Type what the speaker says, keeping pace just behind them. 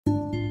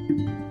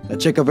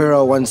Che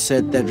Guevara once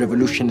said that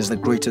revolution is the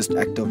greatest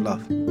act of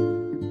love.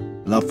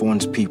 Love for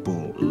one's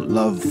people,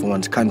 love for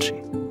one's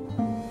country.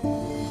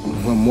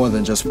 We're more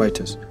than just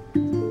fighters.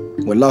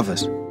 We're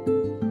lovers.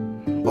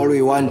 All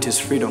we want is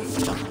freedom.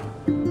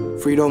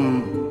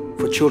 Freedom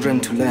for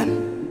children to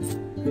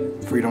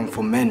learn. Freedom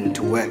for men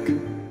to work.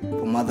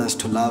 For mothers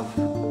to love.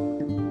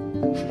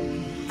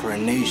 For a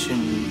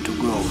nation to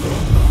grow.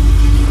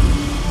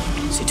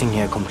 Sitting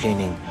here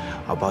complaining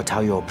about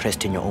how you're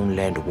oppressed in your own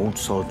land won't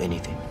solve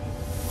anything.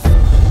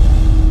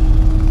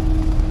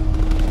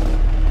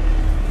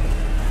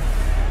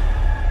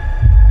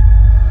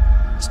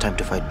 It's time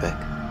to fight back.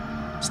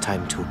 It's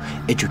time to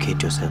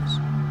educate yourselves,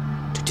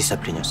 to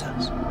discipline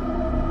yourselves.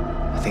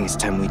 I think it's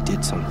time we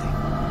did something.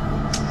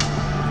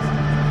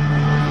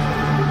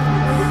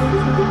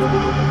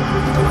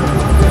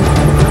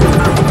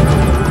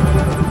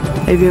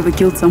 Have you ever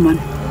killed someone?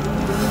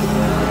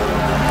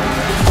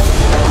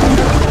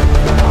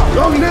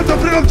 Long live the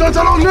freedom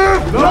fighter! Long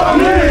live! Long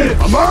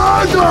live!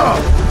 Amanda!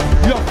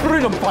 You're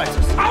freedom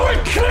fighters. Are we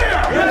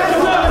clear? Yes,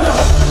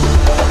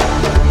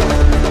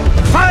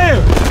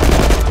 fire!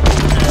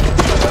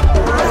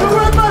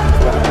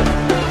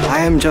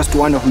 I am just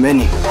one of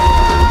many.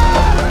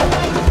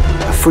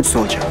 A foot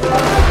soldier.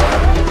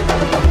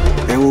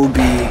 There will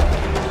be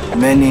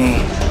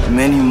many,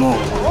 many more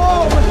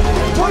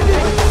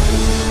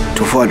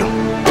to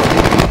follow.